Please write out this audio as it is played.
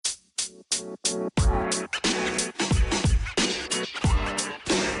Hello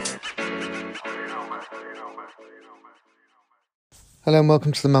and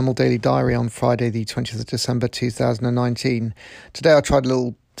welcome to the Mammal Daily Diary on Friday the 20th of December 2019. Today I tried a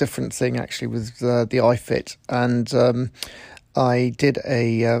little different thing actually with the iFit, and I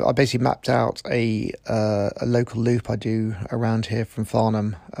basically mapped out a local loop I do around here from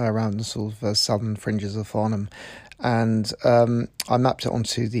Farnham, around the sort of southern fringes of Farnham. And I mapped it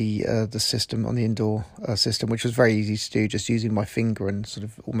onto the system, on the indoor system, which was very easy to do, just using my finger and sort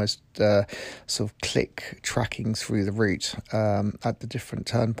of almost sort of click tracking through the route at the different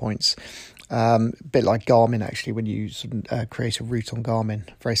turn points. A bit like Garmin, actually, when you sort of create a route on Garmin.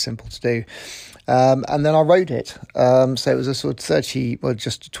 Very simple to do. And then I rode it. So it was a sort of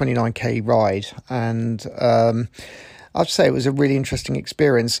just a 29k ride. And I'd say it was a really interesting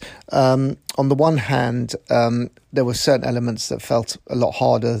experience. On the one hand, there were certain elements that felt a lot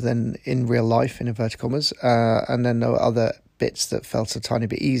harder than in real life, in inverted commas, and then there were other bits that felt a tiny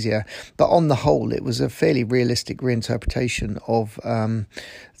bit easier. But on the whole, it was a fairly realistic reinterpretation of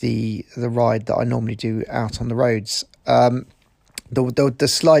the ride that I normally do out on the roads. The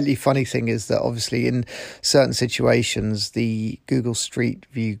slightly funny thing is that obviously in certain situations, the Google Street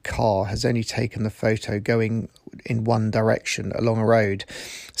View car has only taken the photo going in one direction along a road.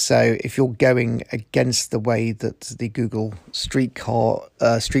 So if you're going against the way that the Google Street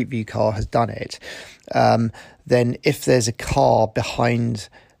View car has done it, then if there's a car behind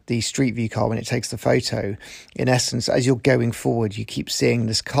the Street View car when it takes the photo, in essence, as you're going forward, you keep seeing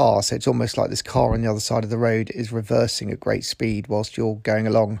this car. So it's almost like this car on the other side of the road is reversing at great speed whilst you're going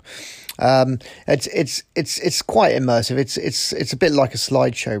along. It's quite immersive. It's a bit like a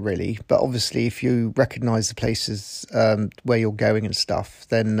slideshow, really. But obviously, if you recognise the places where you're going and stuff,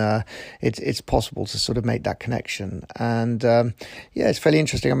 then it's possible to sort of make that connection. And it's fairly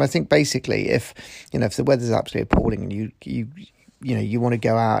interesting. I mean, I think basically, if the weather's absolutely appalling and you want to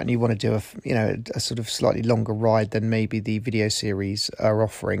go out and you want to do a sort of slightly longer ride than maybe the video series are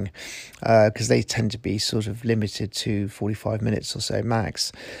offering, because they tend to be sort of limited to 45 minutes or so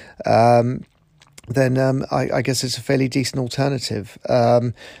max, then I guess it's a fairly decent alternative.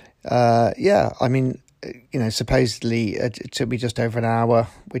 I mean, supposedly it took me just over an hour,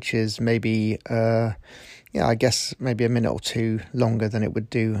 which is maybe I guess maybe a minute or two longer than it would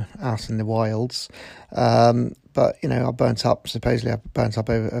do out in the wilds. But I burnt up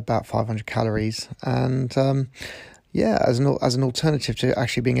over about 500 calories, and as an alternative to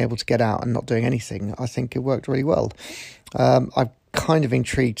actually being able to get out and not doing anything, I think it worked really well. I'm kind of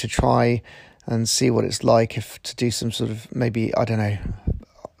intrigued to try and see what it's like if to do some sort of, maybe, I don't know,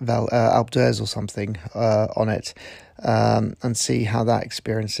 Alpe d'Huez or something on it, and see how that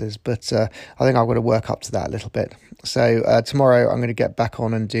experience is. But I think I've got to work up to that a little bit. So tomorrow I'm going to get back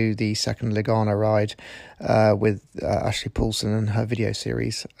on and do the second Lugano ride with Ashley Paulson and her video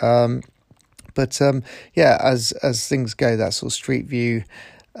series. As things go, that sort of Street View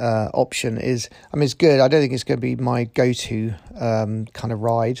option is, it's good. I don't think it's going to be my go-to kind of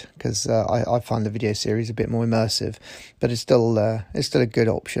ride, because I find the video series a bit more immersive, but it's still a good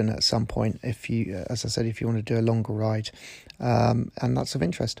option at some point if you, as I said, if you want to do a longer ride, and that's of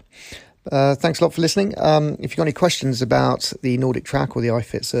interest. Thanks a lot for listening. If you've got any questions about the Nordic Track or the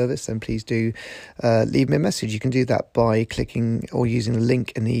iFit service, then please do leave me a message. You can do that by clicking or using the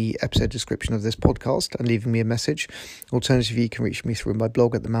link in the episode description of this podcast and leaving me a message. Alternatively, you can reach me through my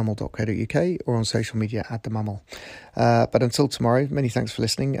blog at themammal.co.uk or on social media at themammal. But until tomorrow, many thanks for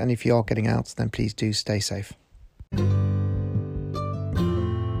listening, and if you are getting out, then please do stay safe.